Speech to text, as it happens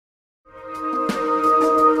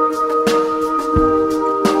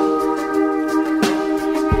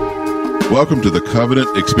Welcome to the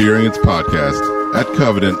Covenant Experience Podcast. At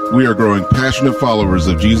Covenant, we are growing passionate followers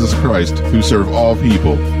of Jesus Christ who serve all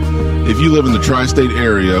people. If you live in the tri-state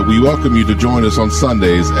area, we welcome you to join us on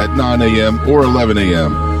Sundays at 9 a.m. or 11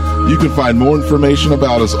 a.m. You can find more information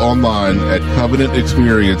about us online at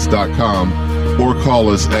covenantexperience.com or call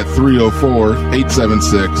us at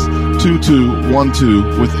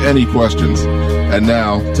 304-876-2212 with any questions. And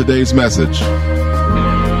now, today's message.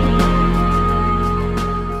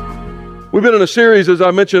 We've been in a series, as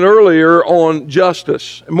I mentioned earlier, on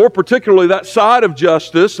justice. And more particularly, that side of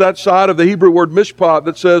justice, that side of the Hebrew word mishpat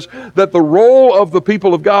that says that the role of the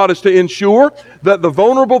people of God is to ensure that the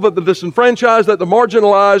vulnerable, that the disenfranchised, that the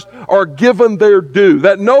marginalized are given their due.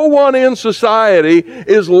 That no one in society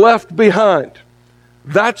is left behind.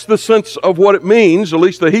 That's the sense of what it means, at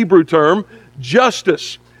least the Hebrew term,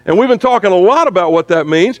 justice. And we've been talking a lot about what that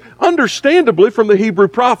means, understandably from the Hebrew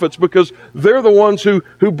prophets, because they're the ones who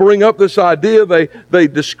bring up this idea. They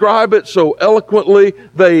describe it so eloquently.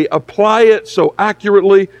 They apply it so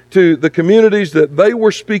accurately to the communities that they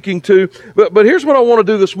were speaking to. But here's what I want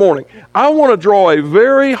to do this morning. I want to draw a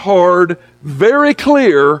very hard, very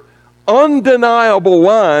clear, undeniable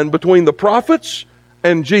line between the prophets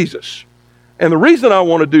and Jesus. And the reason I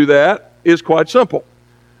want to do that is quite simple.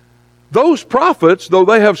 Those prophets, though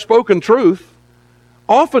they have spoken truth,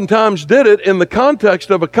 oftentimes did it in the context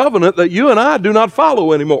of a covenant that you and I do not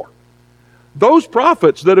follow anymore. Those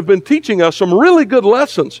prophets that have been teaching us some really good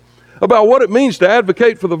lessons about what it means to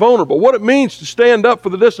advocate for the vulnerable, what it means to stand up for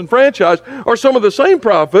the disenfranchised, are some of the same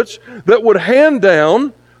prophets that would hand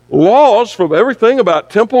down laws from everything about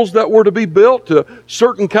temples that were to be built to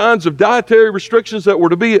certain kinds of dietary restrictions that were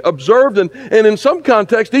to be observed, and in some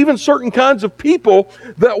context, even certain kinds of people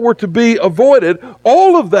that were to be avoided.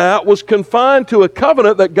 All of that was confined to a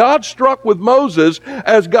covenant that God struck with Moses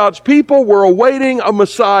as God's people were awaiting a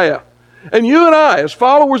Messiah. And you and I, as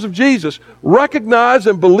followers of Jesus, recognize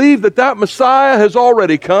and believe that that Messiah has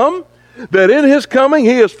already come, that in His coming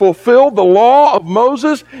He has fulfilled the law of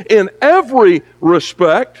Moses in every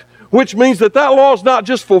respect, which means that law is not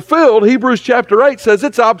just fulfilled. Hebrews chapter 8 says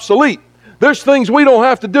it's obsolete. There's things we don't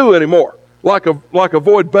have to do anymore, like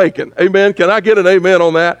avoid bacon. Amen? Can I get an amen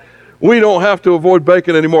on that? We don't have to avoid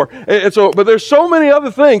bacon anymore. But there's so many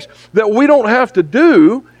other things that we don't have to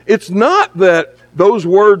do. It's not that those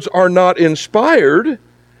words are not inspired.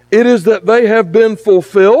 It is that they have been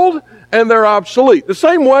fulfilled and they're obsolete. The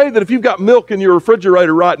same way that if you've got milk in your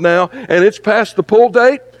refrigerator right now and it's past the pull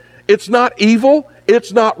date, it's not evil,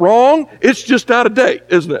 it's not wrong, it's just out of date,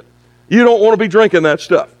 isn't it? You don't want to be drinking that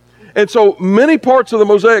stuff. And so many parts of the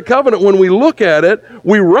Mosaic Covenant, when we look at it,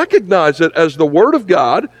 we recognize it as the Word of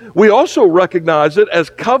God. We also recognize it as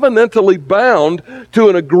covenantally bound to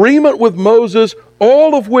an agreement with Moses,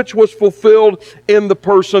 all of which was fulfilled in the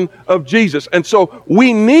person of Jesus. And so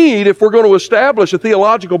we need, if we're going to establish a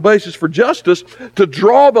theological basis for justice, to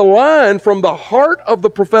draw the line from the heart of the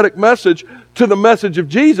prophetic message to the message of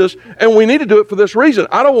Jesus, and we need to do it for this reason.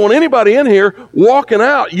 I don't want anybody in here walking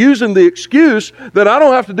out using the excuse that I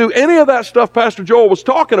don't have to do any of that stuff Pastor Joel was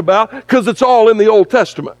talking about because it's all in the Old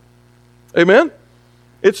Testament. Amen?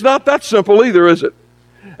 It's not that simple either, is it?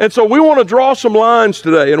 And so we want to draw some lines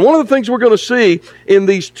today. And one of the things we're going to see in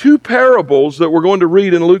these two parables that we're going to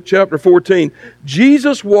read in Luke chapter 14,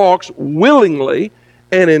 Jesus walks willingly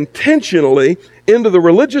and intentionally into the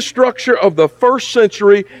religious structure of the first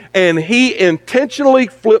century, and He intentionally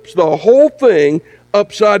flips the whole thing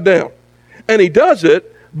upside down. And He does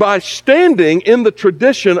it by standing in the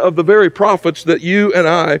tradition of the very prophets that you and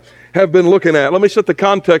I have been looking at. Let me set the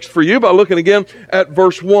context for you by looking again at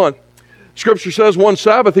verse 1. Scripture says, one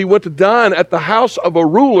Sabbath He went to dine at the house of a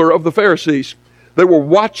ruler of the Pharisees. They were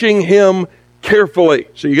watching Him carefully.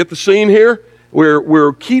 So you get the scene here?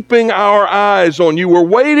 We're keeping our eyes on you. We're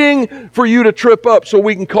waiting for you to trip up so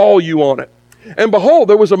we can call you on it. And behold,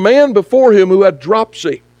 there was a man before Him who had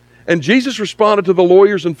dropsy. And Jesus responded to the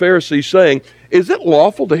lawyers and Pharisees, saying, is it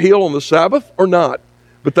lawful to heal on the Sabbath or not?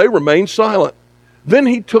 But they remained silent. Then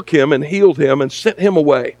He took him and healed him and sent him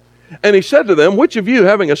away. And He said to them, which of you,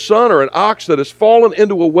 having a son or an ox that has fallen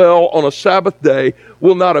into a well on a Sabbath day,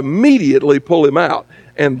 will not immediately pull him out?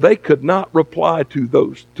 And they could not reply to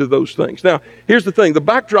those things. Now, here's the thing. The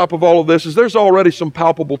backdrop of all of this is there's already some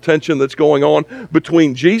palpable tension that's going on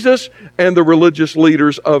between Jesus and the religious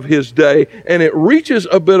leaders of His day. And it reaches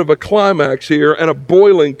a bit of a climax here and a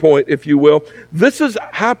boiling point, if you will. This is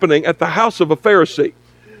happening at the house of a Pharisee.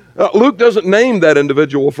 Luke doesn't name that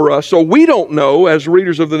individual for us, so we don't know, as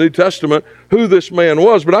readers of the New Testament, who this man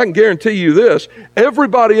was. But I can guarantee you this,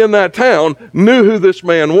 everybody in that town knew who this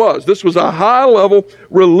man was. This was a high-level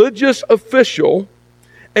religious official,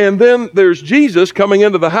 And then there's Jesus coming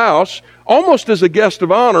into the house almost as a guest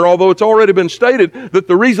of honor, although it's already been stated that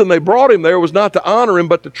the reason they brought him there was not to honor him,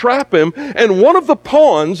 but to trap him. And one of the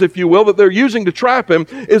pawns, if you will, that they're using to trap him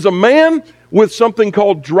is a man with something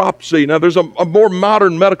called dropsy. Now, there's a more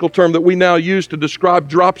modern medical term that we now use to describe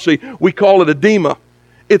dropsy. We call it edema.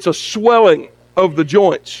 It's a swelling of the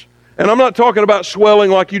joints. And I'm not talking about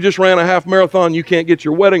swelling like you just ran a half marathon, you can't get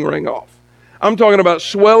your wedding ring off. I'm talking about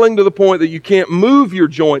swelling to the point that you can't move your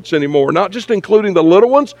joints anymore, not just including the little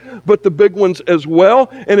ones, but the big ones as well.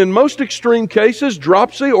 And in most extreme cases,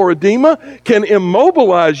 dropsy or edema can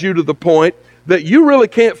immobilize you to the point that you really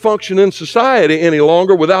can't function in society any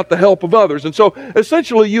longer without the help of others. And so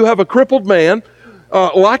essentially you have a crippled man,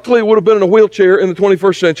 likely would have been in a wheelchair in the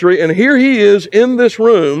 21st century, and here he is in this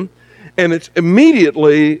room, and it's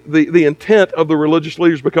immediately the intent of the religious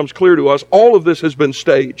leaders becomes clear to us. All of this has been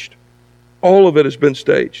staged. All of it has been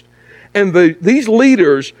staged. And these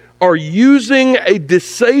leaders are using a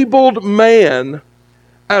disabled man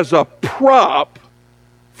as a prop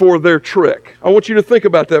for their trick. I want you to think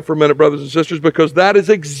about that for a minute, brothers and sisters, because that is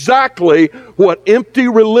exactly what empty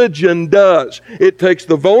religion does. It takes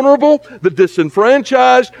the vulnerable, the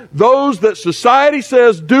disenfranchised, those that society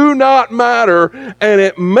says do not matter, and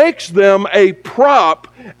it makes them a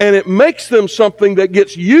prop, and it makes them something that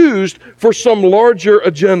gets used for some larger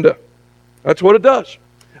agenda. That's what it does.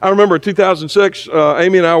 I remember in 2006,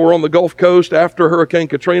 Amy and I were on the Gulf Coast after Hurricane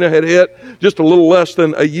Katrina had hit, just a little less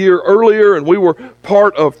than a year earlier, and we were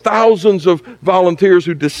part of thousands of volunteers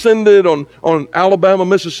who descended on Alabama,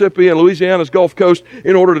 Mississippi, and Louisiana's Gulf Coast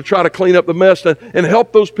in order to try to clean up the mess and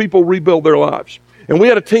help those people rebuild their lives. And we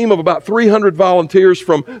had a team of about 300 volunteers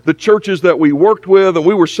from the churches that we worked with, and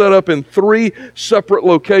we were set up in 3 separate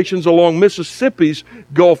locations along Mississippi's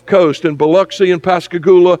Gulf Coast, in Biloxi and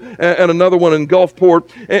Pascagoula, and another one in Gulfport.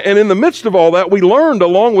 And in the midst of all that, we learned,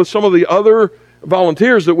 along with some of the other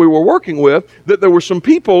volunteers that we were working with, that there were some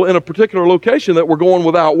people in a particular location that were going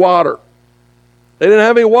without water. They didn't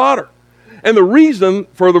have any water. And the reason,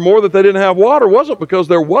 furthermore, that they didn't have water wasn't because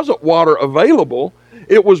there wasn't water available.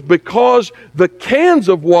 It was because the cans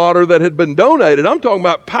of water that had been donated, I'm talking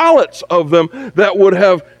about pallets of them that would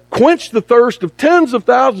have quenched the thirst of tens of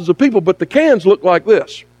thousands of people, but the cans look like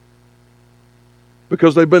this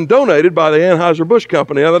because they've been donated by the Anheuser-Busch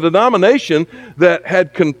Company. Now, the denomination that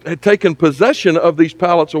had taken possession of these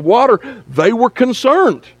pallets of water, they were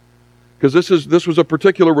concerned because this was a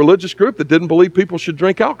particular religious group that didn't believe people should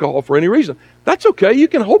drink alcohol for any reason. That's okay. You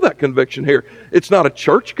can hold that conviction here. It's not a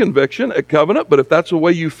church conviction at Covenant, but if that's the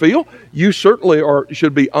way you feel, you certainly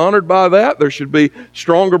should be honored by that. There should be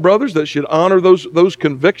stronger brothers that should honor those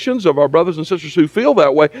convictions of our brothers and sisters who feel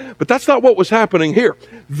that way. But that's not what was happening here.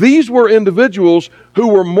 These were individuals who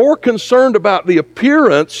were more concerned about the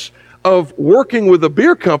appearance of working with a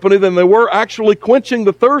beer company than they were actually quenching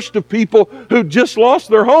the thirst of people who just lost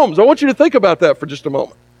their homes. I want you to think about that for just a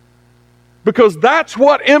moment. Because that's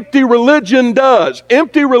what empty religion does.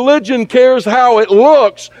 Empty religion cares how it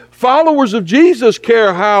looks. Followers of Jesus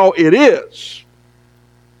care how it is.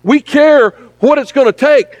 We care what it's going to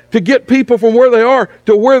take to get people from where they are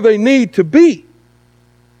to where they need to be.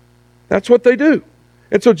 That's what they do.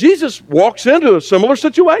 And so Jesus walks into a similar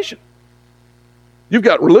situation. You've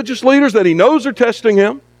got religious leaders that he knows are testing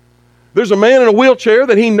him. There's a man in a wheelchair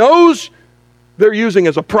that he knows they're using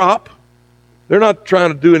as a prop. They're not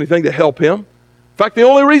trying to do anything to help him. In fact, the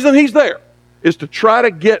only reason he's there is to try to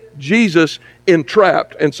get Jesus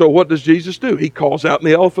entrapped. And so what does Jesus do? He calls out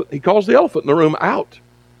the elephant. He calls the elephant in the room out.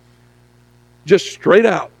 Just straight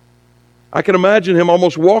out. I can imagine him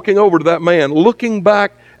almost walking over to that man, looking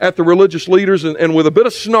back at the religious leaders and with a bit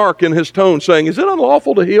of snark in his tone saying, "Is it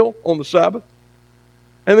unlawful to heal on the Sabbath?"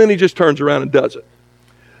 And then he just turns around and does it.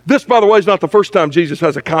 This, by the way, is not the first time Jesus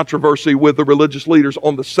has a controversy with the religious leaders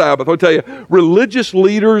on the Sabbath. I'll tell you, religious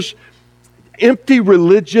leaders, empty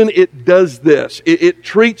religion, it does this. It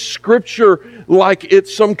treats Scripture like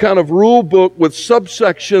it's some kind of rule book with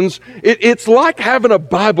subsections. It's like having a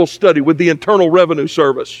Bible study with the Internal Revenue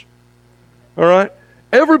Service. All right?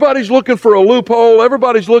 Everybody's looking for a loophole.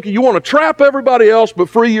 Everybody's looking. You want to trap everybody else but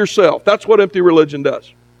free yourself. That's what empty religion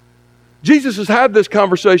does. Jesus has had this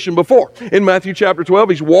conversation before. In Matthew chapter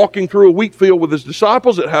 12, he's walking through a wheat field with his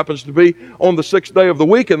disciples. It happens to be on the 6th day of the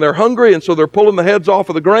week, and they're hungry, and so they're pulling the heads off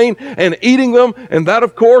of the grain and eating them. And that,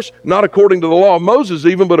 of course, not according to the law of Moses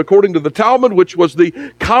even, but according to the Talmud, which was the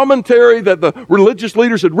commentary that the religious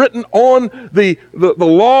leaders had written on the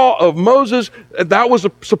law of Moses. That was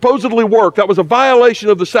supposedly work. That was a violation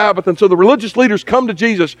of the Sabbath. And so the religious leaders come to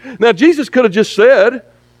Jesus. Now, Jesus could have just said,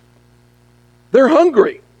 they're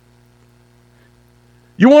hungry.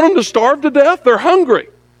 You want them to starve to death? They're hungry.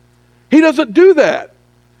 He doesn't do that.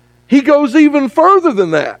 He goes even further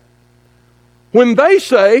than that. When they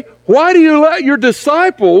say, why do you let your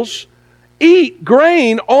disciples eat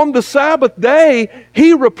grain on the Sabbath day?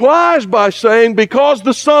 He replies by saying, because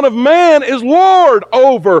the Son of Man is Lord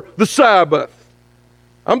over the Sabbath.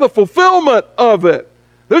 I'm the fulfillment of it.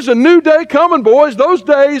 There's a new day coming, boys. Those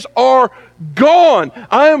days are gone.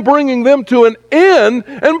 I am bringing them to an end.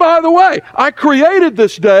 And by the way, I created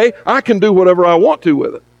this day. I can do whatever I want to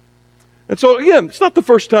with it. And so again, it's not the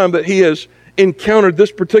first time that he has encountered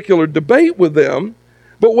this particular debate with them,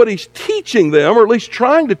 but what he's teaching them, or at least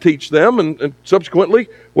trying to teach them, and subsequently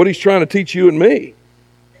what he's trying to teach you and me,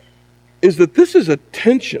 is that this is a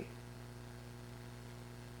tension.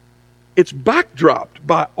 It's backdropped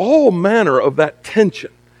by all manner of that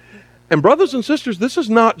tension. And brothers and sisters, this is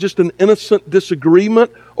not just an innocent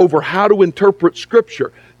disagreement over how to interpret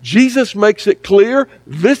Scripture. Jesus makes it clear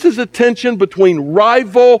this is a tension between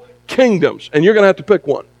rival kingdoms, and you're going to have to pick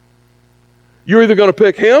one. You're either going to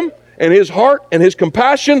pick him and his heart and his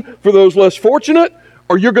compassion for those less fortunate,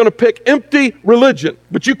 or you're going to pick empty religion.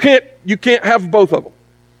 But you can't have both of them.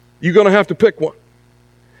 You're going to have to pick one.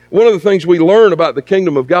 One of the things we learn about the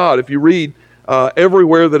kingdom of God, if you read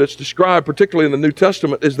everywhere that it's described, particularly in the New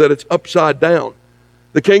Testament, is that it's upside down.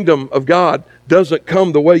 The kingdom of God doesn't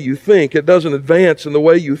come the way you think. It doesn't advance in the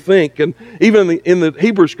way you think. And even in the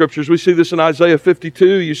Hebrew Scriptures, we see this in Isaiah 52.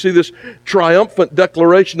 You see this triumphant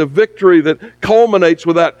declaration of victory that culminates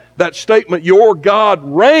with that statement, your God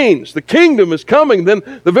reigns. The kingdom is coming. Then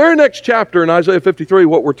the very next chapter in Isaiah 53,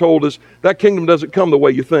 what we're told is that kingdom doesn't come the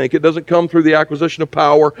way you think. It doesn't come through the acquisition of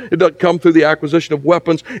power. It doesn't come through the acquisition of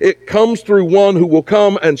weapons. It comes through one who will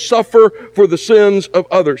come and suffer for the sins of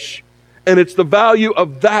others. And it's the value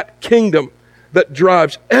of that kingdom that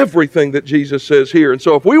drives everything that Jesus says here. And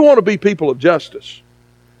so if we want to be people of justice,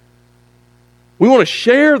 we want to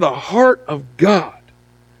share the heart of God,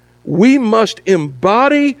 we must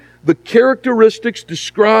embody the characteristics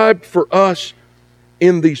described for us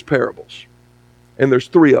in these parables. And there's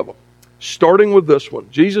 3 of them. Starting with this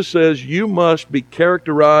one, Jesus says you must be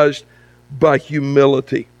characterized by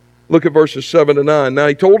humility. Look at verses 7 to 9. Now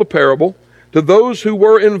he told a parable to those who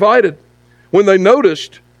were invited. When he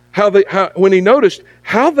noticed how they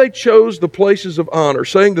chose the places of honor,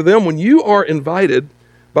 saying to them, when you are invited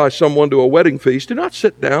by someone to a wedding feast, do not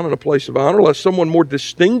sit down in a place of honor, lest someone more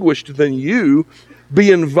distinguished than you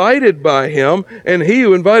be invited by him, and he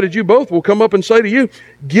who invited you both will come up and say to you,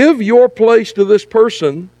 give your place to this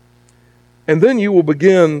person, and then you will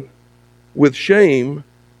begin with shame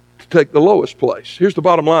to take the lowest place. Here's the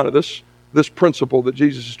bottom line of this principle that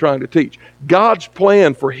Jesus is trying to teach. God's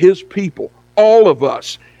plan for his people, all of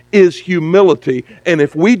us, is humility. And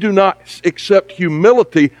if we do not accept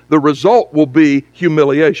humility, the result will be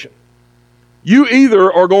humiliation. You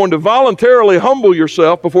either are going to voluntarily humble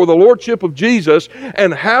yourself before the lordship of Jesus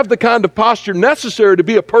and have the kind of posture necessary to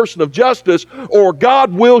be a person of justice, or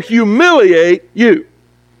God will humiliate you.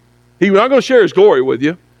 He's not going to share his glory with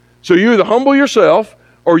you. So you either humble yourself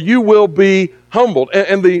or you will be humbled.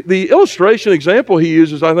 And the illustration example he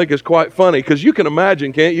uses, I think, is quite funny, because you can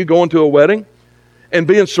imagine, can't you, going to a wedding and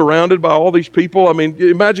being surrounded by all these people? I mean,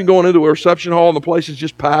 imagine going into a reception hall and the place is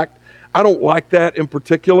just packed. I don't like that in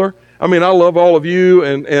particular. I mean, I love all of you,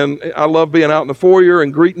 and I love being out in the foyer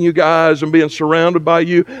and greeting you guys and being surrounded by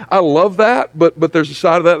you. I love that, but there's a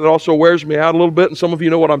side of that also wears me out a little bit, and some of you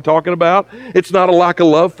know what I'm talking about. It's not a lack of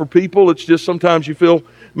love for people. It's just sometimes you feel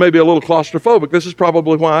maybe a little claustrophobic. This is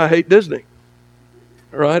probably why I hate Disney.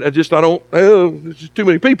 All right? There's just too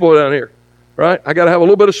many people down here. Right? I got to have a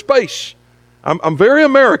little bit of space. I'm very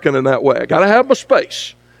American in that way. I got to have my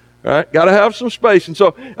space. Right? Got to have some space. And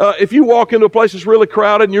so if you walk into a place that's really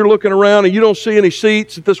crowded and you're looking around and you don't see any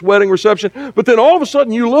seats at this wedding reception, but then all of a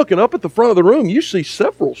sudden you look, and up at the front of the room you see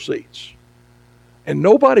several seats. And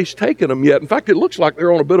nobody's taken them yet. In fact, it looks like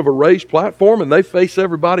they're on a bit of a raised platform and they face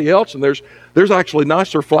everybody else. And there's actually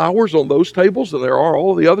nicer flowers on those tables than there are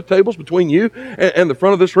all the other tables between you and the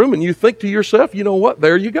front of this room. And you think to yourself, you know what?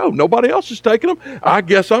 There you go. Nobody else is taking them. I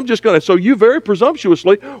guess I'm just going to. So you very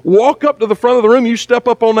presumptuously walk up to the front of the room. You step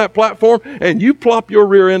up on that platform and you plop your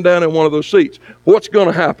rear end down in one of those seats. What's going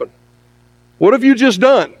to happen? What have you just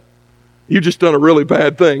done? You've just done a really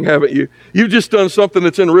bad thing, haven't you? You've just done something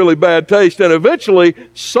that's in really bad taste. And eventually,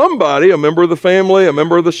 somebody, a member of the family, a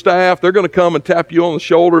member of the staff, they're going to come and tap you on the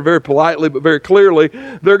shoulder very politely, but very clearly.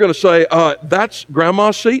 They're going to say, that's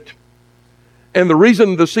Grandma's seat. And the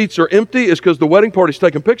reason the seats are empty is because the wedding party's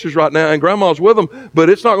taking pictures right now, and Grandma's with them, but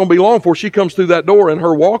it's not going to be long before she comes through that door in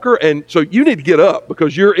her walker. And so you need to get up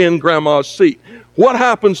because you're in Grandma's seat. What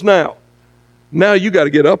happens now? Now you got to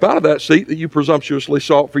get up out of that seat that you presumptuously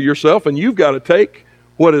sought for yourself, and you've got to take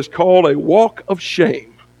what is called a walk of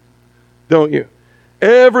shame, don't you?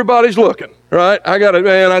 Everybody's looking, right?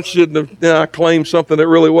 I shouldn't have I claimed something that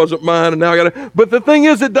really wasn't mine, and now I got to. But the thing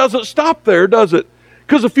is, it doesn't stop there, does it?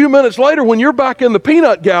 Because a few minutes later, when you're back in the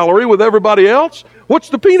peanut gallery with everybody else, what's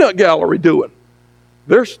the peanut gallery doing?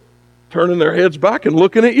 They're turning their heads back and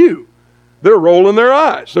looking at you. They're rolling their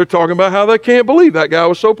eyes. They're talking about how they can't believe that guy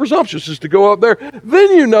was so presumptuous as to go up there.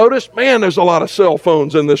 Then you notice, man, there's a lot of cell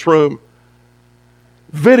phones in this room.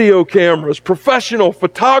 Video cameras, professional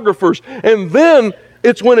photographers. And then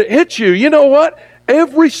it's when it hits you, you know what?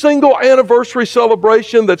 Every single anniversary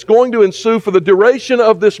celebration that's going to ensue for the duration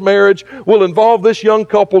of this marriage will involve this young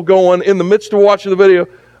couple going in the midst of watching the video,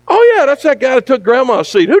 oh yeah, that's that guy that took grandma's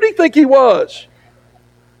seat. Who do you think he was?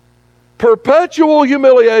 Perpetual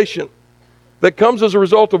humiliation that comes as a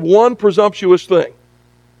result of one presumptuous thing.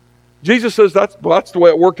 Jesus says that's the way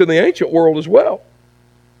it worked in the ancient world as well.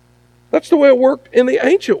 That's the way it worked in the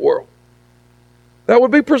ancient world. That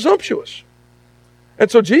would be presumptuous. And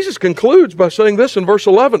so Jesus concludes by saying this in verse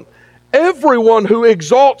 11. Everyone who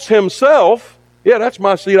exalts himself, yeah, that's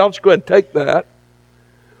my seat, I'll just go ahead and take that,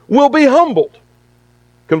 will be humbled.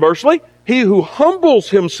 Conversely, he who humbles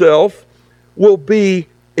himself will be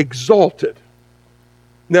exalted.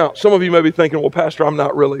 Now, some of you may be thinking, well, Pastor, I'm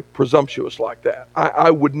not really presumptuous like that. I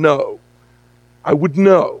would know. I would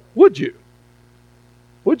know. Would you?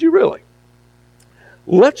 Would you really?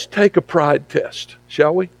 Let's take a pride test,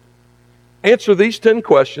 shall we? Answer these 10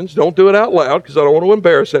 questions. Don't do it out loud because I don't want to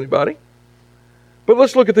embarrass anybody. But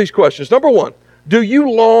let's look at these questions. Number 1, do you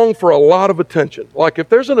long for a lot of attention? Like if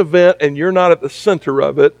there's an event and you're not at the center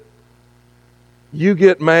of it, you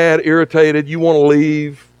get mad, irritated, you want to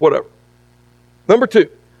leave, whatever. Number 2,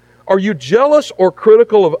 are you jealous or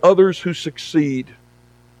critical of others who succeed?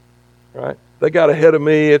 Right? They got ahead of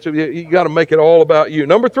me. You got to make it all about you.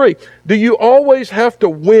 Number 3, do you always have to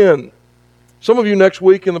win? Some of you next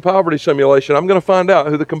week in the poverty simulation, I'm going to find out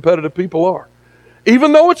who the competitive people are.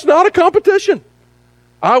 Even though it's not a competition,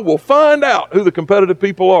 I will find out who the competitive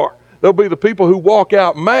people are. They'll be the people who walk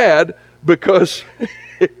out mad because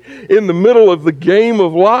in the middle of the game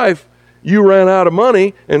of life, you ran out of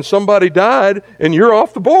money and somebody died and you're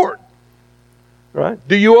off the board. Right?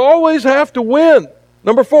 Do you always have to win?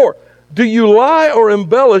 Number 4, do you lie or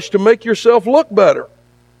embellish to make yourself look better?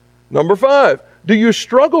 Number 5, do you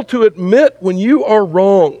struggle to admit when you are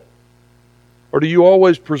wrong? Or do you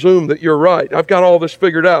always presume that you're right? I've got all this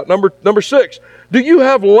figured out. Number 6, do you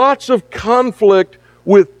have lots of conflict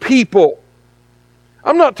with people?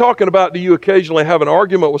 I'm not talking about do you occasionally have an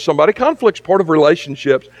argument with somebody. Conflict's part of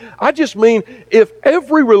relationships. I just mean if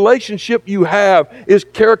every relationship you have is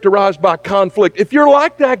characterized by conflict, if you're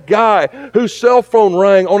like that guy whose cell phone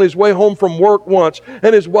rang on his way home from work once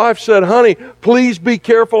and his wife said, honey, please be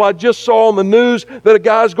careful. I just saw on the news that a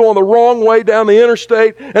guy's going the wrong way down the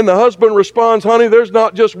interstate, and the husband responds, honey, there's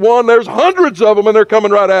not just one, there's hundreds of them and they're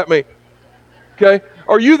coming right at me. Okay?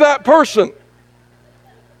 Are you that person?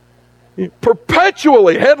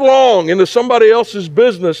 Perpetually headlong into somebody else's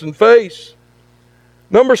business and face.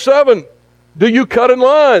 Number 7, do you cut in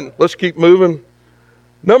line? Let's keep moving.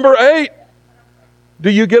 Number 8,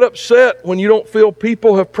 do you get upset when you don't feel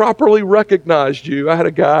people have properly recognized you? I had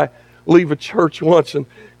a guy leave a church once and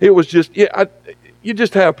it was just, you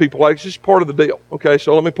just have people like it's just part of the deal. Okay,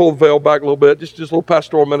 so let me pull the veil back a little bit. Just a little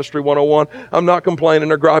pastoral ministry 101. I'm not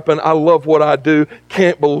complaining or griping. I love what I do.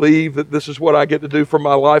 Can't believe that this is what I get to do for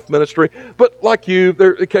my life ministry. But like you,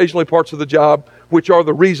 there are occasionally parts of the job which are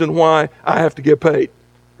the reason why I have to get paid,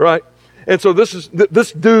 right? And so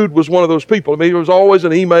this dude was one of those people. I mean, it was always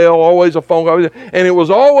an email, always a phone call, and it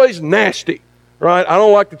was always nasty. Right? I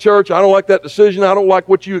don't like the church. I don't like that decision. I don't like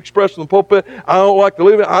what you expressed in the pulpit. I don't like the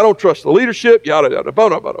leadership. I don't trust the leadership. Yada, yada,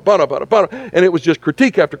 bada, bada, bada, bada, bada. And it was just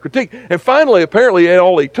critique after critique. And finally, apparently,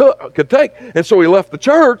 all he could take. And so he left the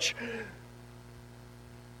church.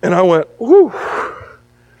 And I went, whew.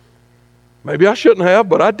 Maybe I shouldn't have,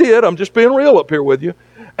 but I did. I'm just being real up here with you.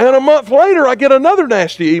 And a month later, I get another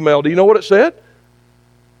nasty email. Do you know what it said?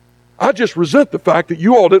 I just resent the fact that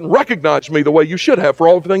you all didn't recognize me the way you should have for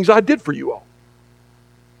all the things I did for you all.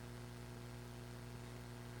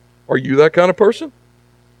 Are you that kind of person?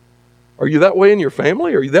 Are you that way in your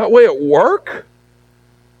family? Are you that way at work?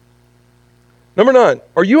 Number 9,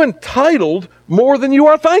 are you entitled more than you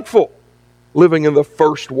are thankful? Living in the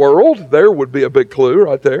first world, there would be a big clue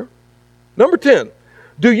right there. Number 10,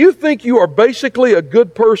 do you think you are basically a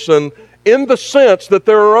good person in the sense that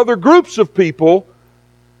there are other groups of people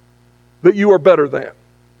that you are better than?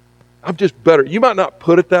 I'm just better. You might not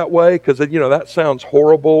put it that way because, that sounds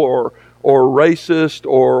horrible or racist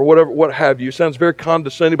or whatever, what have you. It sounds very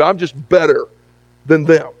condescending, but I'm just better than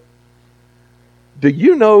them. Do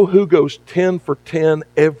you know who goes 10 for 10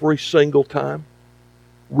 every single time?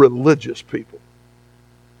 Religious people.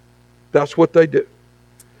 That's what they do.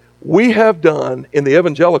 We have done, in the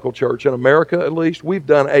evangelical church, in America at least, we've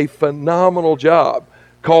done a phenomenal job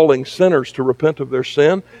calling sinners to repent of their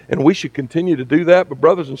sin, and we should continue to do that. But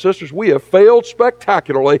brothers and sisters, we have failed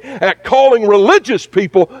spectacularly at calling religious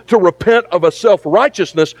people to repent of a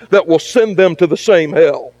self-righteousness that will send them to the same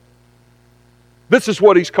hell. This is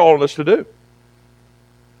what he's calling us to do.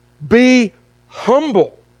 Be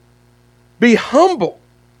humble. Be humble.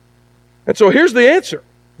 And so here's the answer.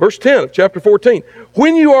 Verse 10 of chapter 14.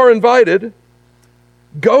 When you are invited,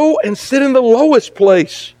 go and sit in the lowest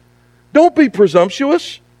place. Don't be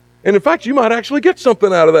presumptuous. And in fact, you might actually get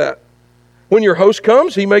something out of that. When your host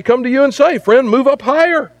comes, he may come to you and say, "Friend, move up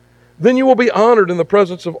higher." Then you will be honored in the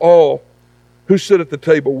presence of all who sit at the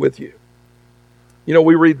table with you. You know,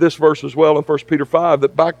 we read this verse as well in 1 Peter 5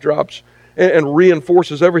 that backdrops and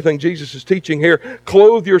reinforces everything Jesus is teaching here.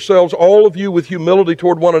 Clothe yourselves, all of you, with humility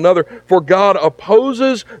toward one another, for God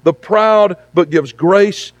opposes the proud but gives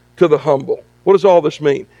grace to the humble. What does all this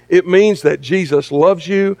mean? It means that Jesus loves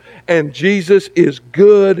you and Jesus is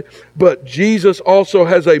good, but Jesus also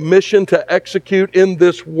has a mission to execute in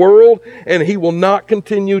this world, and he will not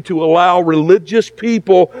continue to allow religious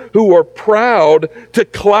people who are proud to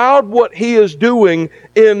cloud what he is doing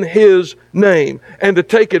in his name and to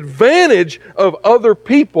take advantage of other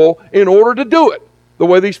people in order to do it, the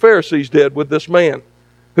way these Pharisees did with this man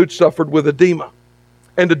who'd suffered with edema,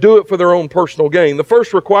 and to do it for their own personal gain. The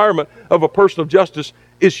first requirement of a person of justice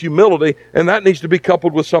is humility, and that needs to be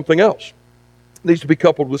coupled with something else. It needs to be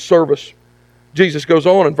coupled with service. Jesus goes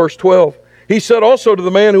on in verse 12. He said also to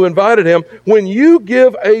the man who invited him, "When you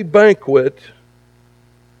give a banquet,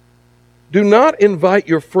 do not invite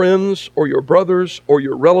your friends or your brothers or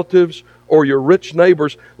your relatives or your rich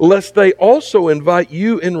neighbors, lest they also invite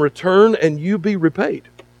you in return and you be repaid.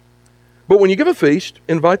 But when you give a feast,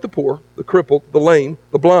 invite the poor, the crippled, the lame,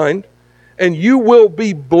 the blind, and you will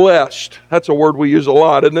be blessed." That's a word we use a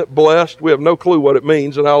lot, isn't it? Blessed. We have no clue what it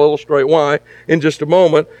means, and I'll illustrate why in just a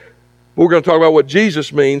moment. We're going to talk about what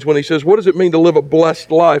Jesus means when he says, what does it mean to live a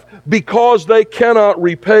blessed life? Because they cannot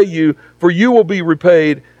repay you, for you will be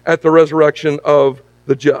repaid at the resurrection of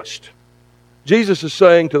the just. Jesus is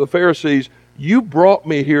saying to the Pharisees, you brought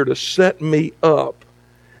me here to set me up,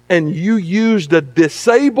 and you used a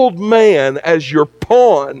disabled man as your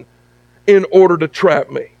pawn in order to trap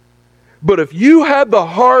me. But if you had the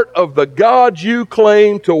heart of the God you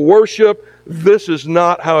claim to worship, this is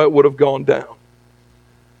not how it would have gone down.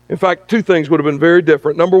 In fact, two things would have been very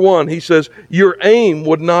different. Number one, he says, your aim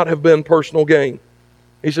would not have been personal gain.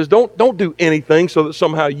 He says, don't do anything so that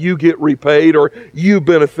somehow you get repaid or you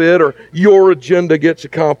benefit or your agenda gets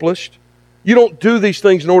accomplished. You don't do these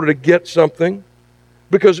things in order to get something,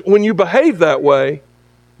 because when you behave that way,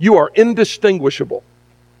 you are indistinguishable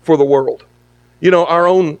for the world. You know, our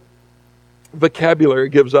own vocabulary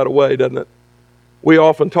gives that away, doesn't it? We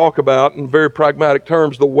often talk about, in very pragmatic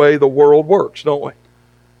terms, the way the world works, don't we?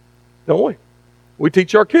 Don't we? We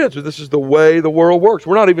teach our kids that this is the way the world works.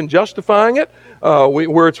 We're not even justifying it.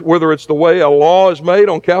 Whether it's the way a law is made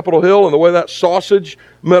on Capitol Hill and the way that sausage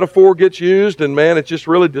metaphor gets used, and man, it's just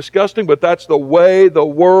really disgusting, but that's the way the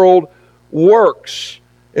world works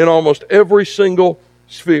in almost every single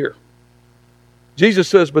sphere. Jesus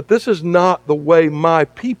says, but this is not the way my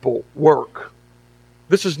people work.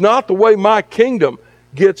 This is not the way my kingdom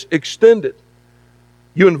gets extended.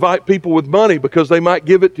 You invite people with money because they might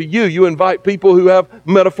give it to you. You invite people who have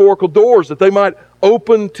metaphorical doors that they might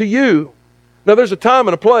open to you. Now, there's a time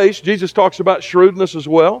and a place. Jesus talks about shrewdness as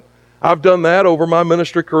well. I've done that over my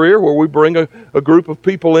ministry career, where we bring a group of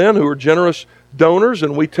people in who are generous donors,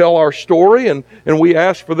 and we tell our story and we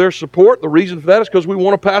ask for their support. The reason for that is because we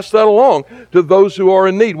want to pass that along to those who are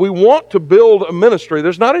in need. We want to build a ministry.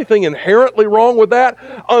 There's not anything inherently wrong with that,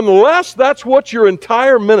 unless that's what your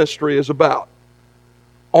entire ministry is about.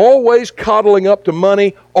 Always coddling up to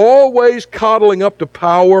money, always coddling up to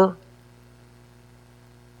power.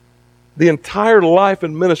 The entire life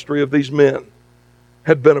and ministry of these men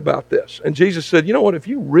had been about this. And Jesus said, you know what, if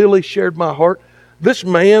you really shared my heart, this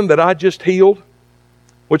man that I just healed,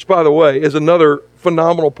 which, by the way, is another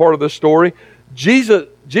phenomenal part of this story, Jesus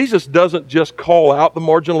doesn't just call out the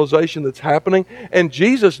marginalization that's happening, and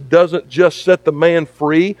Jesus doesn't just set the man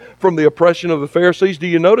free from the oppression of the Pharisees. Do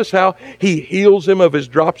you notice how he heals him of his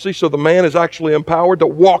dropsy, so the man is actually empowered to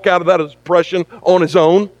walk out of that oppression on his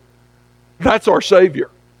own? That's our Savior.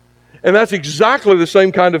 And that's exactly the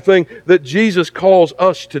same kind of thing that Jesus calls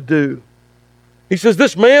us to do. He says,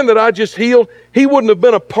 this man that I just healed, he wouldn't have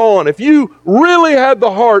been a pawn. If you really had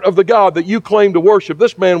the heart of the God that you claim to worship,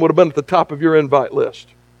 this man would have been at the top of your invite list.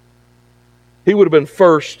 He would have been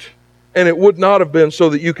first, and it would not have been so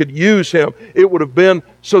that you could use him. It would have been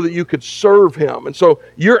so that you could serve him. And so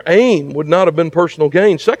your aim would not have been personal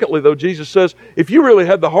gain. Secondly, though, Jesus says, if you really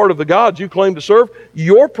had the heart of the gods you claim to serve,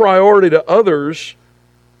 your priority to others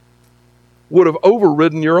would have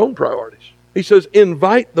overridden your own priorities. He says,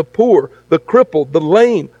 invite the poor, the crippled, the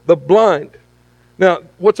lame, the blind. Now,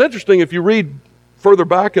 what's interesting, if you read further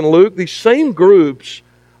back in Luke, these same groups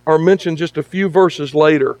are mentioned just a few verses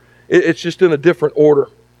later. It's just in a different order.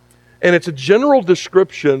 And it's a general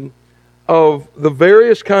description of the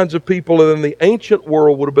various kinds of people that in the ancient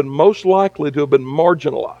world would have been most likely to have been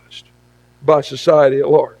marginalized by society at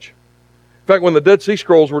large. In fact, when the Dead Sea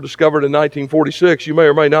Scrolls were discovered in 1946, you may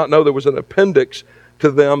or may not know there was an appendix to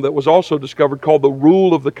them that was also discovered called the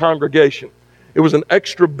Rule of the Congregation. It was an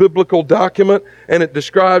extra-biblical document, and it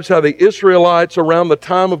describes how the Israelites around the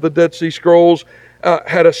time of the Dead Sea Scrolls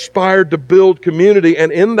had aspired to build community.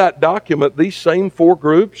 And in that document, these same four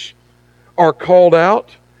groups are called out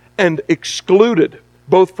and excluded,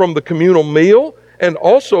 both from the communal meal and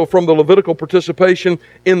also from the Levitical participation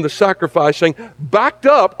in the sacrificing, backed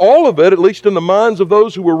up, all of it, at least in the minds of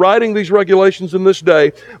those who were writing these regulations in this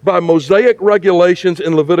day, by Mosaic regulations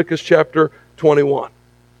in Leviticus chapter 21.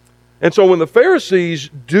 And so when the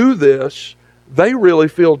Pharisees do this, they really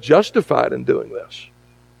feel justified in doing this.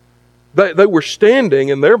 They were standing,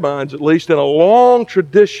 in their minds at least, in a long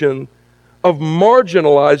tradition of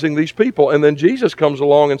marginalizing these people. And then Jesus comes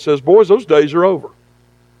along and says, boys, those days are over.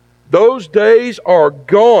 Those days are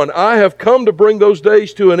gone. I have come to bring those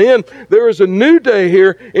days to an end. There is a new day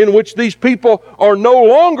here in which these people are no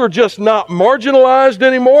longer just not marginalized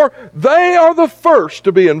anymore. They are the first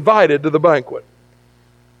to be invited to the banquet.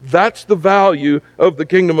 That's the value of the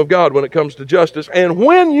kingdom of God when it comes to justice. And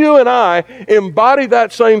when you and I embody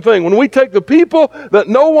that same thing, when we take the people that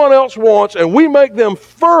no one else wants and we make them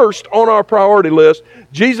first on our priority list,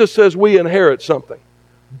 Jesus says we inherit something.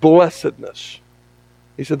 Blessedness.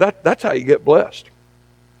 He said that's how you get blessed.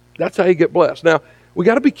 That's how you get blessed. Now, we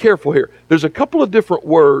got to be careful here. There's a couple of different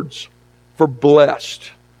words for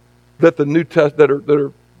blessed that that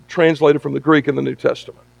are translated from the Greek in the New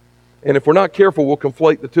Testament. And if we're not careful, we'll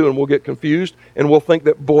conflate the two and we'll get confused, and we'll think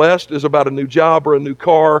that blessed is about a new job or a new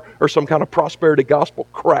car or some kind of prosperity gospel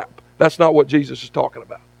crap. That's not what Jesus is talking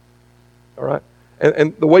about. All right?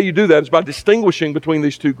 And the way you do that is by distinguishing between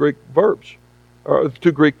these two Greek verbs, or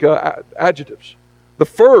two Greek adjectives. The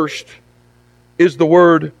first is the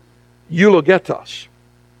word eulogetos.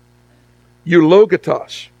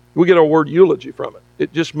 Eulogetos. We get our word eulogy from it.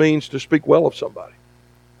 It just means to speak well of somebody.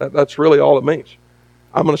 That's really all it means.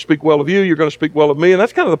 I'm going to speak well of you, you're going to speak well of me. And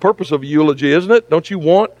that's kind of the purpose of a eulogy, isn't it? Don't you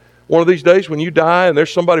want one of these days when you die and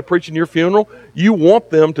there's somebody preaching your funeral, you want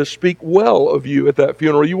them to speak well of you at that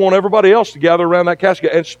funeral. You want everybody else to gather around that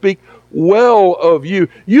casket and speak well of you.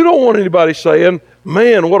 You don't want anybody saying,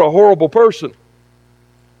 man, what a horrible person.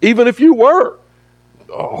 Even if you were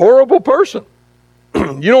a horrible person. You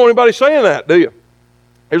don't want anybody saying that, do you?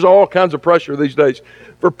 There's all kinds of pressure these days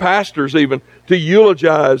for pastors even to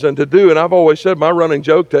eulogize and to do. And I've always said, my running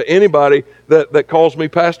joke to anybody that calls me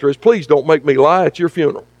pastor is, please don't make me lie at your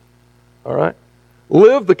funeral. All right?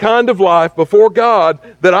 Live the kind of life before God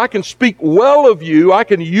that I can speak well of you, I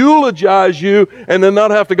can eulogize you, and then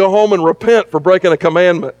not have to go home and repent for breaking a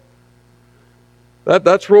commandment.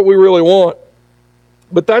 That's what we really want.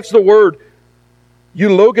 But that's the word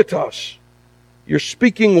eulogetos. You're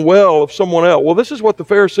speaking well of someone else. Well, this is what the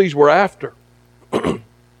Pharisees were after.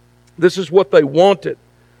 This is what they wanted.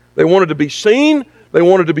 They wanted to be seen. They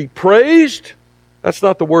wanted to be praised. That's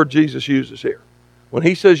not the word Jesus uses here. When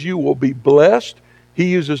he says you will be blessed, he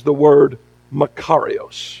uses the word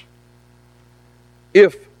makarios.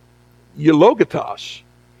 If eulogetos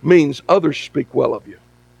means others speak well of you,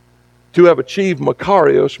 to have achieved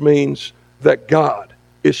makarios means that God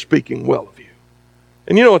is speaking well of you.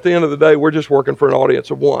 And you know, at the end of the day, we're just working for an audience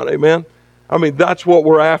of one. Amen? I mean, that's what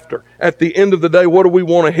we're after. At the end of the day, what do we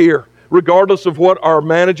want to hear? Regardless of what our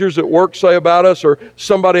managers at work say about us or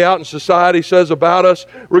somebody out in society says about us,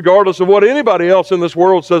 regardless of what anybody else in this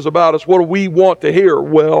world says about us, what do we want to hear?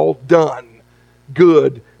 Well done,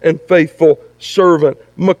 good and faithful servant.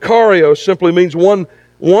 Makarios simply means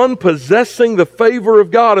one possessing the favor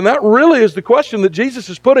of God. And that really is the question that Jesus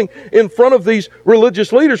is putting in front of these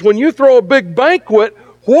religious leaders. When you throw a big banquet,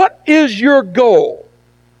 what is your goal?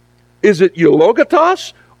 Is it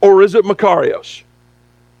eulogetos or is it makarios?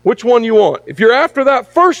 Which one you want? If you're after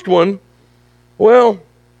that first one, well,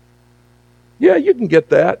 Yeah, you can get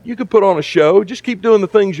that. You can put on a show. Just keep doing the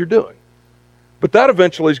things you're doing. But that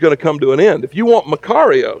eventually is going to come to an end. If you want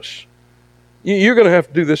Makarios, you're going to have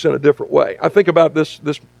to do this in a different way. I think about this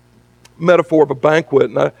metaphor of a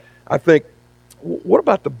banquet, and I think, what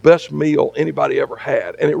about the best meal anybody ever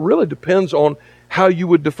had? And it really depends on how you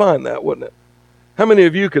would define that, wouldn't it? How many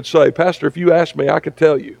of you could say, Pastor, if you asked me, I could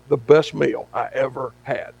tell you the best meal I ever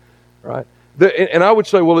had, right? And I would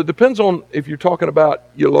say, well, it depends on if you're talking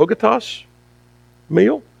about eulogatos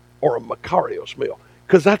meal or a Makarios meal,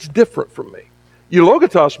 because that's different from me.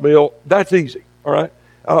 Eulogatos meal, that's easy, all right?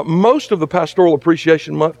 Most of the Pastoral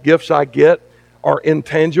Appreciation Month gifts I get are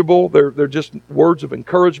intangible. They're just words of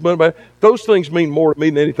encouragement. Those things mean more to me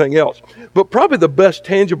than anything else. But probably the best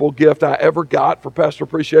tangible gift I ever got for Pastoral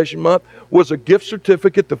Appreciation Month was a gift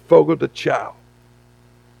certificate to Fogo de Chao.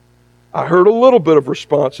 I heard a little bit of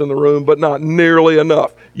response in the room, but not nearly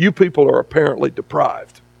enough. You people are apparently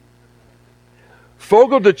deprived.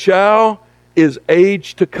 Fogo de Chao is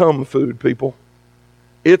age to come food, people.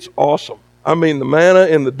 It's awesome. I mean, the manna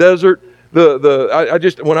in the desert.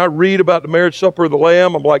 When I read about the marriage supper of the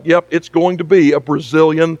Lamb, I'm like, yep, it's going to be a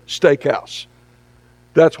Brazilian steakhouse.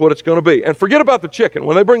 That's what it's going to be. And forget about the chicken.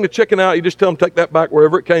 When they bring the chicken out, you just tell them, take that back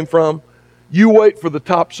wherever it came from. You wait for the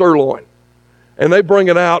top sirloin. And they bring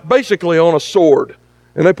it out basically on a sword.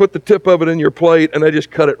 And they put the tip of it in your plate, and they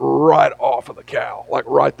just cut it right off of the cow, like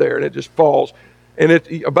right there, and it just falls. And it's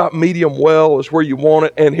about medium well is where you want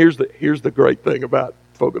it. And here's the great thing about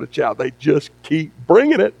Fogo de Chao. They just keep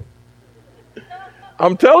bringing it.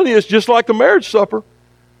 I'm telling you, it's just like the marriage supper.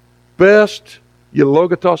 Best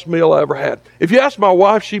eulogatos meal I ever had. If you ask my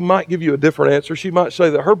wife, she might give you a different answer. She might say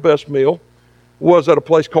that her best meal was at a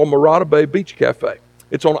place called Marada Bay Beach Cafe.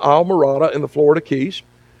 It's on Isle Marada in the Florida Keys.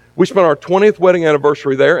 We spent our 20th wedding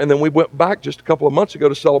anniversary there, and then we went back just a couple of months ago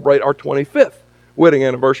to celebrate our 25th wedding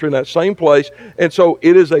anniversary in that same place. And so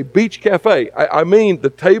it is a beach cafe. I mean, the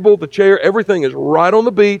table, the chair, everything is right on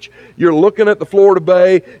the beach. You're looking at the Florida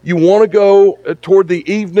Bay. You want to go toward the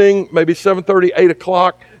evening, maybe 7:30, 8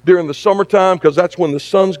 o'clock during the summertime, because that's when the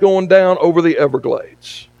sun's going down over the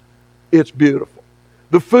Everglades. It's beautiful.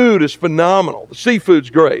 The food is phenomenal. The seafood's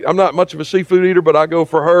great. I'm not much of a seafood eater, but I go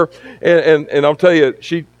for her. And I'll tell you,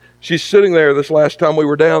 she's sitting there this last time we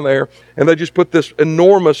were down there, and they just put this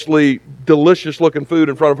enormously delicious-looking food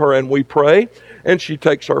in front of her, and we pray, and she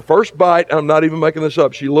takes her first bite, and I'm not even making this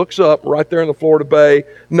up. She looks up right there in the Florida Bay,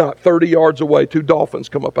 not 30 yards away, 2 dolphins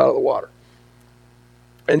come up out of the water.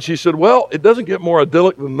 And she said, well, it doesn't get more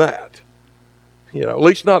idyllic than that. At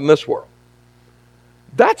least not in this world.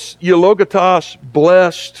 That's eulogatos,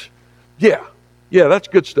 blessed. Yeah, that's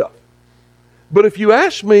good stuff. But if you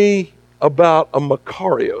ask me about a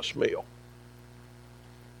Makarios meal,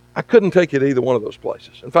 I couldn't take it to either one of those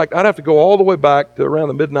places. In fact, I'd have to go all the way back to around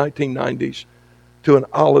the mid-1990s to an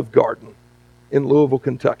Olive Garden in Louisville,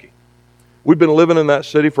 Kentucky. We'd been living in that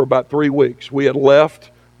city for about 3 weeks. We had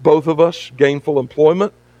left, both of us, gainful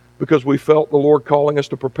employment because we felt the Lord calling us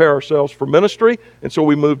to prepare ourselves for ministry, and so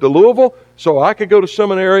we moved to Louisville so I could go to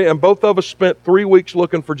seminary, and both of us spent 3 weeks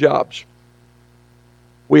looking for jobs.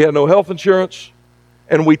 We had no health insurance,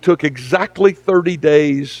 and we took exactly 30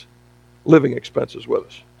 days living expenses with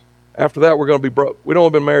us. After that, we're going to be broke. We'd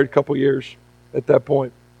only been married a couple years at that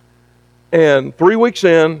point. And 3 weeks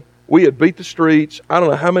in, we had beat the streets. I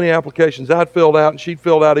don't know how many applications I'd filled out, and she'd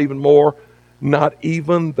filled out even more. Not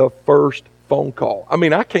even the first phone call. I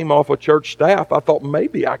mean, I came off a church staff. I thought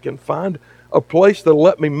maybe I can find a place that'll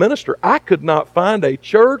let me minister. I could not find a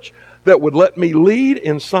church that would let me lead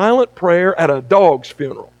in silent prayer at a dog's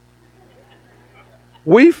funeral.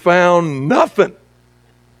 We found nothing.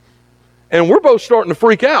 And we're both starting to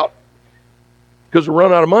freak out because we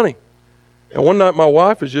run out of money. And one night my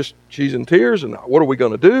wife is she's in tears, and what are we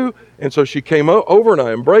going to do? And so she came over and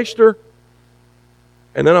I embraced her.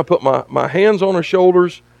 And then I put my hands on her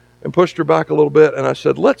shoulders and pushed her back a little bit. And I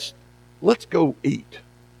said, let's go eat.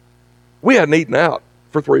 We hadn't eaten out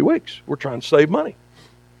for 3 weeks. We're trying to save money.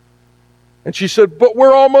 And she said, but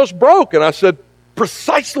we're almost broke. And I said,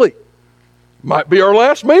 precisely. Might be our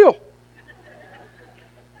last meal.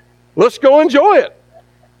 Let's go enjoy it.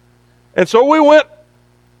 And so we went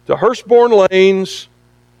to Hurstbourne Lane's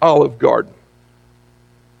Olive Garden.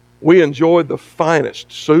 We enjoyed the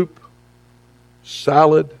finest soup,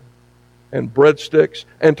 salad, and breadsticks.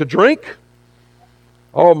 And to drink,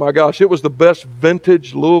 oh my gosh, it was the best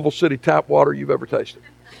vintage Louisville City tap water you've ever tasted.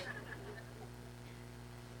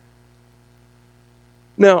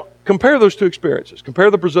 Now, compare those two experiences.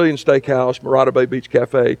 Compare the Brazilian steakhouse, Marada Bay Beach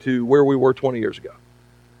Cafe, to where we were 20 years ago.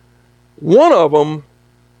 One of them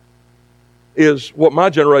is what my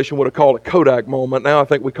generation would have called a Kodak moment. Now I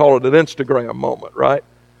think we call it an Instagram moment, right?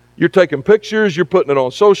 You're taking pictures, you're putting it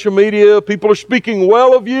on social media, people are speaking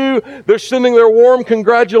well of you, they're sending their warm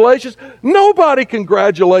congratulations. Nobody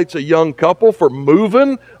congratulates a young couple for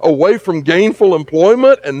moving away from gainful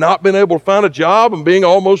employment and not being able to find a job and being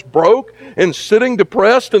almost broke and sitting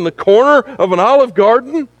depressed in the corner of an Olive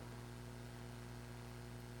Garden.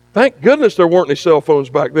 Thank goodness there weren't any cell phones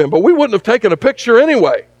back then, but we wouldn't have taken a picture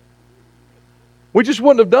anyway. We just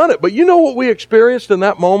wouldn't have done it. But you know what we experienced in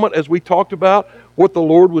that moment as we talked about what the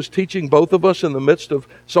Lord was teaching both of us in the midst of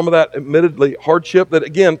some of that admittedly hardship that,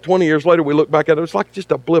 again, 20 years later we look back at it, it's like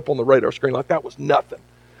just a blip on the radar screen, like that was nothing.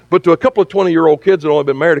 But to a couple of 20-year-old kids that had only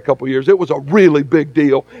been married a couple of years, it was a really big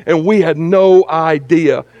deal, and we had no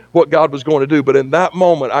idea what God was going to do. But in that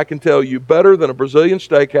moment, I can tell you, better than a Brazilian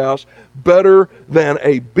steakhouse, better than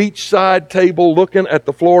a beachside table looking at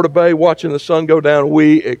the Florida Bay, watching the sun go down,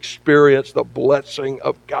 we experienced the blessing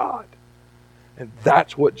of God. And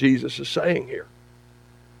that's what Jesus is saying here.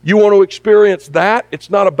 You want to experience that? It's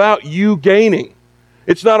not about you gaining.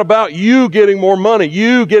 It's not about you getting more money,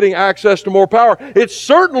 you getting access to more power. It's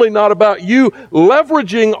certainly not about you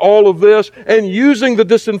leveraging all of this and using the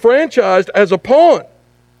disenfranchised as a pawn.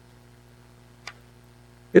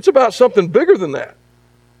 It's about something bigger than that.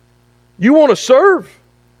 You want to serve.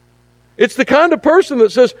 It's the kind of person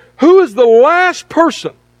that says, who is the last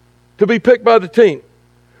person to be picked by the team?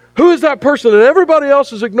 Who is that person that everybody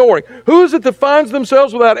else is ignoring? Who is it that finds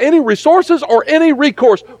themselves without any resources or any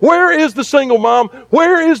recourse? Where is the single mom?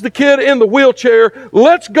 Where is the kid in the wheelchair?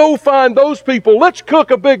 Let's go find those people. Let's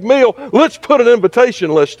cook a big meal. Let's put an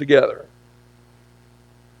invitation list together.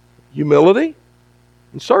 Humility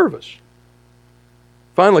and service.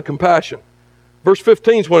 Finally, compassion. Verse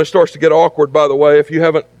 15 is when it starts to get awkward, by the way. If you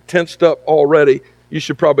haven't tensed up already, you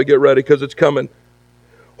should probably get ready because it's coming.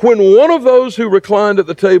 When one of those who reclined at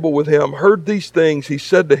the table with him heard these things, he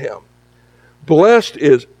said to him, "Blessed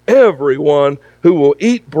is everyone who will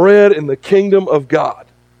eat bread in the kingdom of God."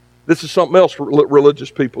 This is something else religious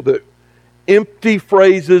people do. Empty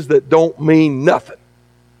phrases that don't mean nothing.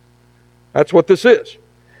 That's what this is.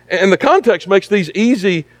 And the context makes these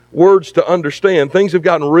easy words to understand. Things have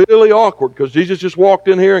gotten really awkward because Jesus just walked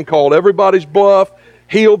in here and called everybody's bluff,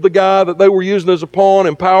 healed the guy that they were using as a pawn,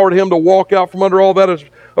 empowered him to walk out from under all that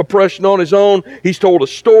oppression on his own. He's told a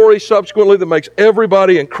story subsequently that makes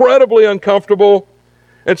everybody incredibly uncomfortable.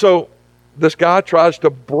 And so this guy tries to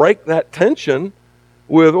break that tension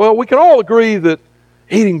with, well, we can all agree that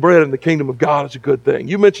eating bread in the kingdom of God is a good thing.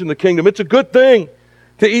 You mentioned the kingdom. It's a good thing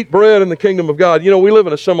to eat bread in the kingdom of God. You know, we live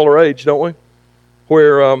in a similar age, don't we?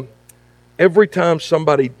 Where every time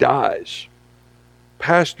somebody dies,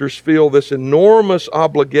 pastors feel this enormous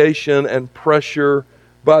obligation and pressure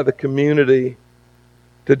by the community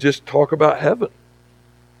to just talk about heaven.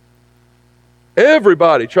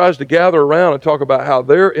 Everybody tries to gather around and talk about how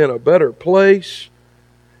they're in a better place,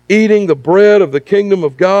 eating the bread of the kingdom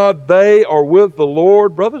of God. They are with the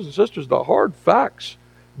Lord. Brothers and sisters, the hard facts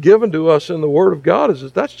given to us in the Word of God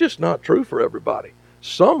is that's just not true for everybody.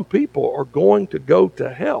 Some people are going to go to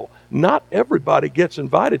hell. Not everybody gets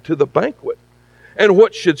invited to the banquet. And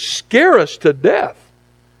what should scare us to death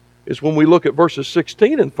is when we look at verses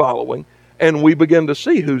 16 and following, and we begin to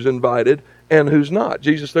see who's invited and who's not.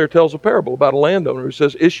 Jesus there tells a parable about a landowner who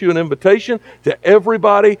says, issue an invitation to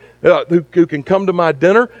everybody who can come to my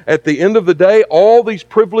dinner. At the end of the day, all these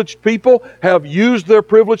privileged people have used their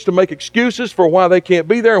privilege to make excuses for why they can't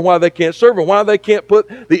be there and why they can't serve and why they can't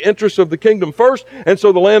put the interests of the kingdom first. And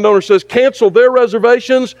so the landowner says, cancel their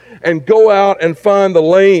reservations and go out and find the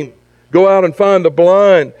lame. Go out and find the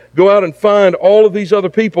blind. Go out and find all of these other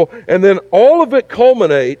people. And then all of it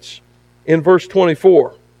culminates in verse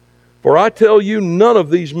 24. For I tell you, none of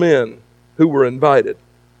these men who were invited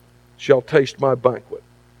shall taste my banquet.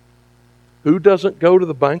 Who doesn't go to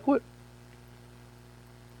the banquet?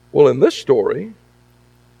 Well, in this story,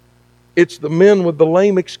 it's the men with the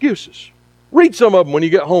lame excuses. Read some of them when you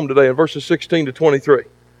get home today in verses 16 to 23.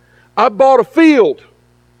 I bought a field.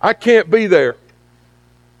 I can't be there.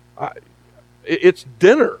 It's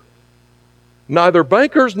dinner. Neither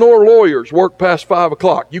bankers nor lawyers work past 5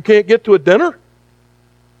 o'clock. You can't get to a dinner?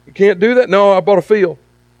 You can't do that? No, I bought a field.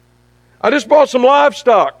 I just bought some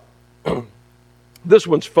livestock. This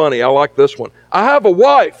one's funny. I like this one. I have a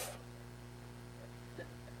wife.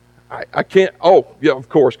 I can't. Oh, yeah, of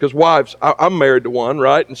course, because wives, I'm married to one,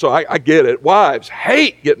 right? And so I get it. Wives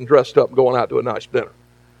hate getting dressed up and going out to a nice dinner.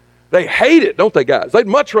 They hate it, don't they, guys? They'd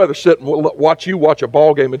much rather sit and watch you watch a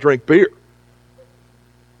ball game and drink beer.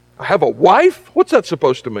 I have a wife? What's that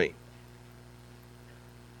supposed to mean?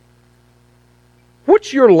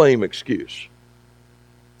 What's your lame excuse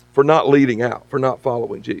for not leading out, for not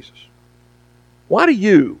following Jesus? Why do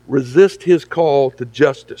you resist His call to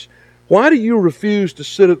justice? Why do you refuse to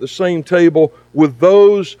sit at the same table with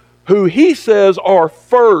those who He says are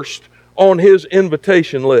first on His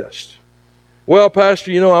invitation list? Well,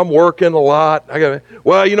 Pastor, I'm working a lot.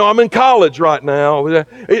 I'm in college right now.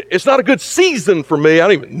 It's not a good season for me. I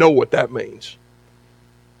don't even know what that means.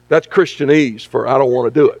 That's Christianese for I don't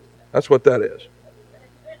want to do it. That's what that is.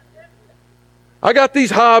 I got these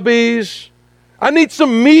hobbies. I need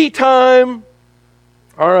some me time.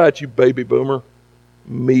 All right, you baby boomer.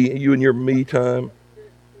 You and your me time.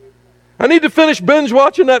 I need to finish binge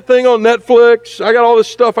watching that thing on Netflix. I got all this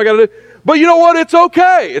stuff I got to do. But you know what? It's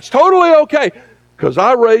okay. It's totally okay. Because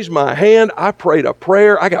I raised my hand. I prayed a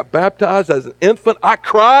prayer. I got baptized as an infant. I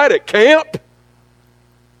cried at camp.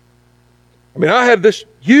 I had this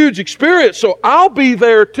huge experience, so I'll be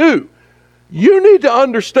there too. You need to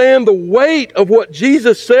understand the weight of what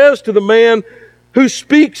Jesus says to the man who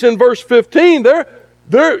speaks in verse 15.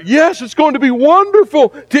 Yes, it's going to be wonderful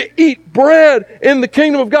to eat bread in the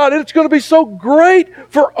kingdom of God. And it's going to be so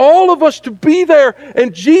great for all of us to be there.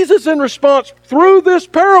 And Jesus, in response, through this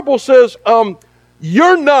parable says,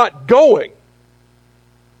 you're not going.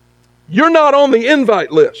 You're not on the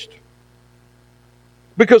invite list.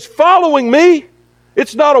 Because following me,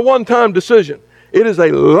 it's not a one-time decision. It is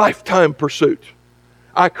a lifetime pursuit.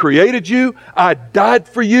 I created you. I died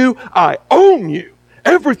for you. I own you.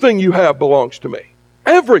 Everything you have belongs to me.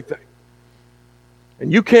 Everything.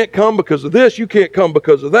 And you can't come because of this. You can't come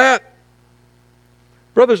because of that.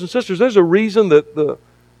 Brothers and sisters, there's a reason that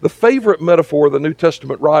the favorite metaphor of the New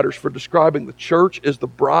Testament writers for describing the church is the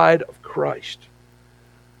bride of Christ.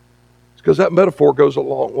 It's because that metaphor goes a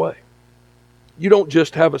long way. You don't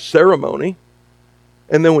just have a ceremony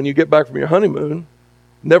and then when you get back from your honeymoon,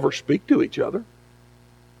 never speak to each other.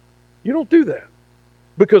 You don't do that.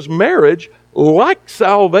 Because marriage, like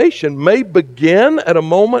salvation, may begin at a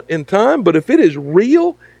moment in time, but if it is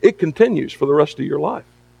real, it continues for the rest of your life.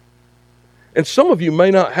 And some of you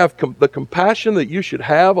may not have the compassion that you should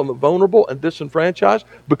have on the vulnerable and disenfranchised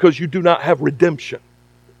because you do not have redemption.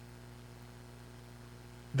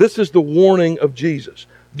 This is the warning of Jesus.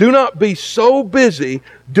 Do not be so busy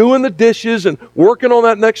doing the dishes and working on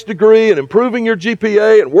that next degree and improving your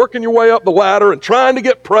GPA and working your way up the ladder and trying to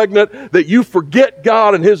get pregnant that you forget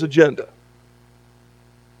God and His agenda.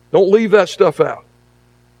 Don't leave that stuff out.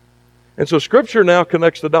 And so Scripture now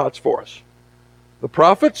connects the dots for us. The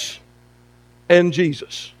prophets and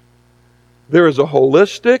Jesus. There is a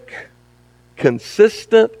holistic,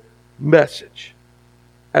 consistent message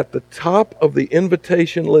at the top of the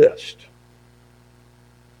invitation list.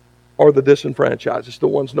 Are the disenfranchised. It's the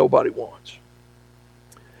ones nobody wants.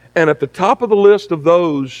 And at the top of the list of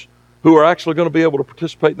those who are actually going to be able to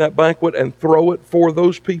participate in that banquet and throw it for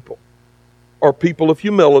those people are people of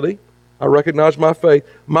humility. I recognize my faith.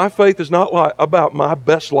 My faith is not about my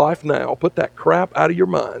best life now. Put that crap out of your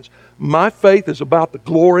minds. My faith is about the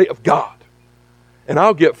glory of God. And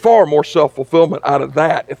I'll get far more self-fulfillment out of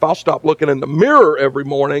that if I'll stop looking in the mirror every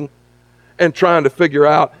morning and trying to figure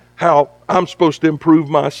out how I'm supposed to improve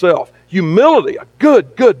myself. Humility, a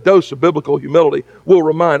good dose of biblical humility will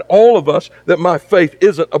remind all of us that my faith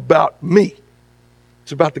isn't about me.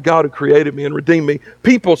 It's about the God who created me and redeemed me.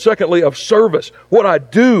 People, secondly, of service. What I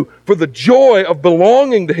do for the joy of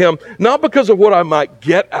belonging to Him, not because of what I might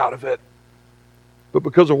get out of it, but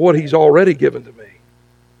because of what He's already given to me.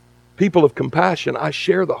 People of compassion, I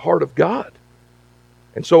share the heart of God.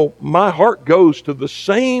 And so my heart goes to the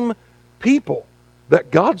same people that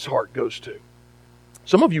God's heart goes to.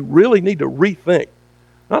 Some of you really need to rethink,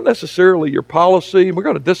 not necessarily your policy. We're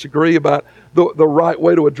going to disagree about the right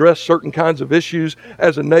way to address certain kinds of issues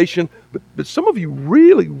as a nation, but some of you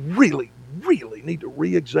really need to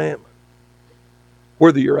re-examine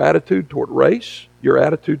whether your attitude toward race, your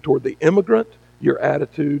attitude toward the immigrant, your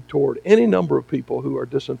attitude toward any number of people who are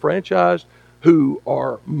disenfranchised, who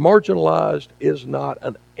are marginalized, is not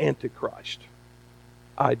an antichrist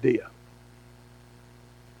idea.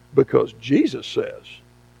 Because Jesus says,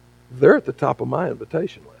 they're at the top of my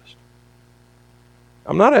invitation list.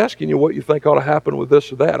 I'm not asking you what you think ought to happen with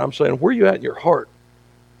this or that. I'm saying, where are you at in your heart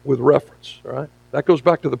with reference, all right? That goes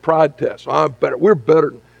back to the pride test. We're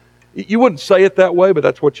better. You wouldn't say it that way, but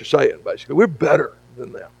that's what you're saying, basically. We're better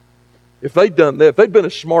than them. If they'd done that, if they'd been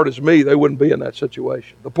as smart as me, they wouldn't be in that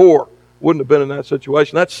situation. The poor wouldn't have been in that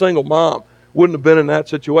situation. That single mom wouldn't have been in that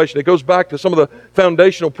situation. It goes back to some of the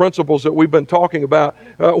foundational principles that we've been talking about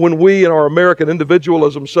when we in our American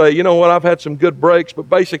individualism say, you know what, I've had some good breaks, but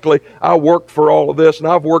basically I worked for all of this and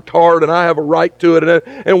I've worked hard and I have a right to it.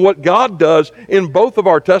 And what God does in both of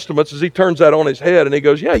our testaments is He turns that on His head and He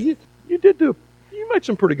goes, yeah, you made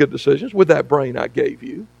some pretty good decisions with that brain I gave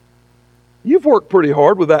you. You've worked pretty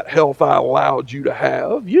hard with that health I allowed you to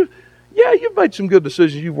have. You've made some good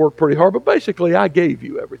decisions. You've worked pretty hard, but basically I gave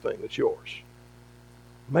you everything that's yours.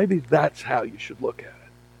 Maybe that's how you should look at it.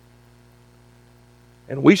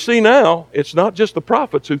 And we see now, it's not just the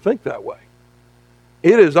prophets who think that way.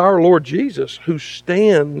 It is our Lord Jesus who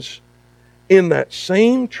stands in that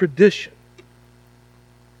same tradition.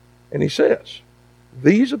 And He says,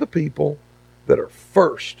 these are the people that are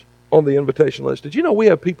first on the invitation list. Did you know we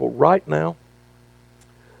have people right now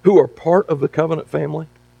who are part of the covenant family,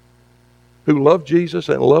 who love Jesus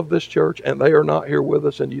and love this church, and they are not here with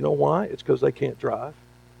us, and you know why? It's because they can't drive.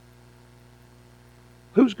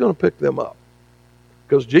 Who's going to pick them up?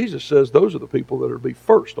 Because Jesus says those are the people that are to be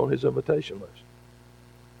first on His invitation list.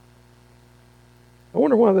 I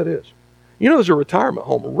wonder why that is. You know, there's a retirement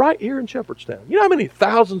home right here in Shepherdstown. You know how many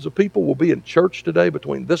thousands of people will be in church today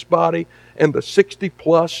between this body and the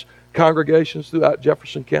 60-plus congregations throughout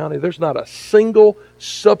Jefferson County? There's not a single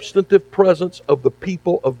substantive presence of the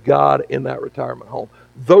people of God in that retirement home.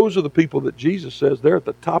 Those are the people that Jesus says they're at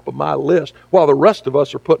the top of my list, while the rest of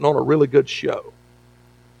us are putting on a really good show.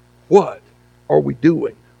 What are we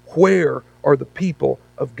doing? Where are the people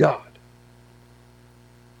of God?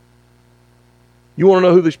 You want to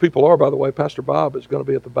know who these people are, by the way? Pastor Bob is going to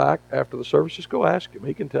be at the back after the service. Just go ask him.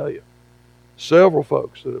 He can tell you. Several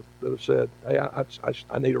folks that have said, hey,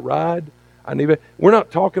 I need a ride. We're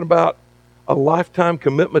not talking about a lifetime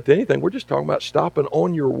commitment to anything. We're just talking about stopping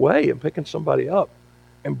on your way and picking somebody up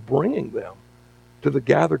and bringing them to the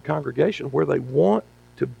gathered congregation where they want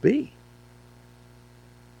to be.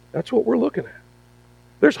 That's what we're looking at.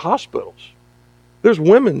 There's hospitals. There's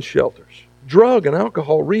women's shelters, drug and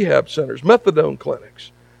alcohol rehab centers, methadone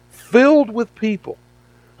clinics, filled with people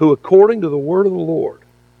who, according to the word of the Lord,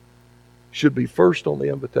 should be first on the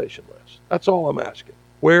invitation list. That's all I'm asking.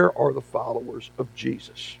 Where are the followers of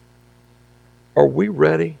Jesus? Are we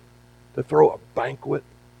ready to throw a banquet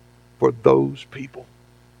for those people?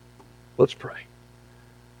 Let's pray.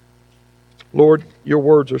 Lord, your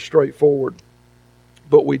words are straightforward,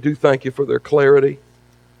 but we do thank you for their clarity,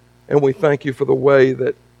 and we thank you for the way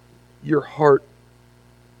that your heart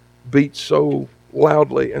beats so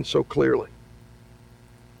loudly and so clearly.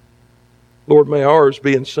 Lord, may ours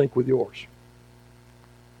be in sync with yours.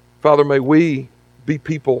 Father, may we be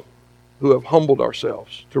people who have humbled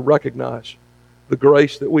ourselves to recognize the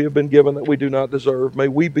grace that we have been given that we do not deserve. May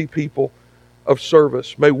we be people of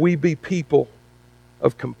service. May we be people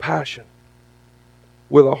of compassion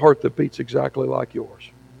with a heart that beats exactly like yours.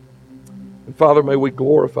 And Father, may we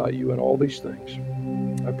glorify you in all these things.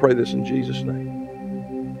 I pray this in Jesus'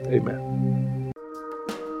 name. Amen.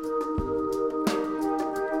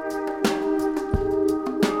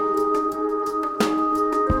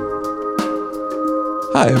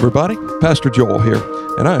 Hi, everybody. Pastor Joel here,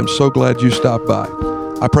 and I am so glad you stopped by.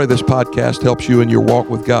 I pray this podcast helps you in your walk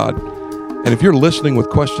with God. And if you're listening with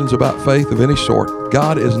questions about faith of any sort,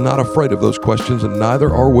 God is not afraid of those questions, and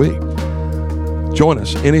neither are we. Join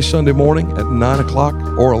us any Sunday morning at 9 o'clock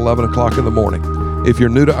or 11 o'clock in the morning. If you're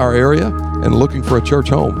new to our area and looking for a church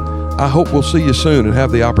home, I hope we'll see you soon and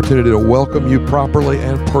have the opportunity to welcome you properly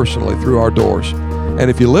and personally through our doors. And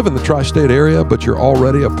if you live in the tri-state area, but you're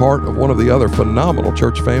already a part of one of the other phenomenal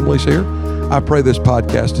church families here, I pray this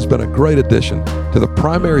podcast has been a great addition to the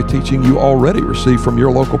primary teaching you already receive from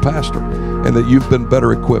your local pastor, and that you've been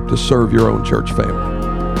better equipped to serve your own church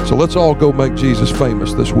family. So let's all go make Jesus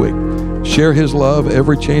famous this week. Share his love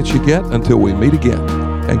every chance you get until we meet again,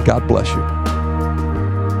 and God bless you.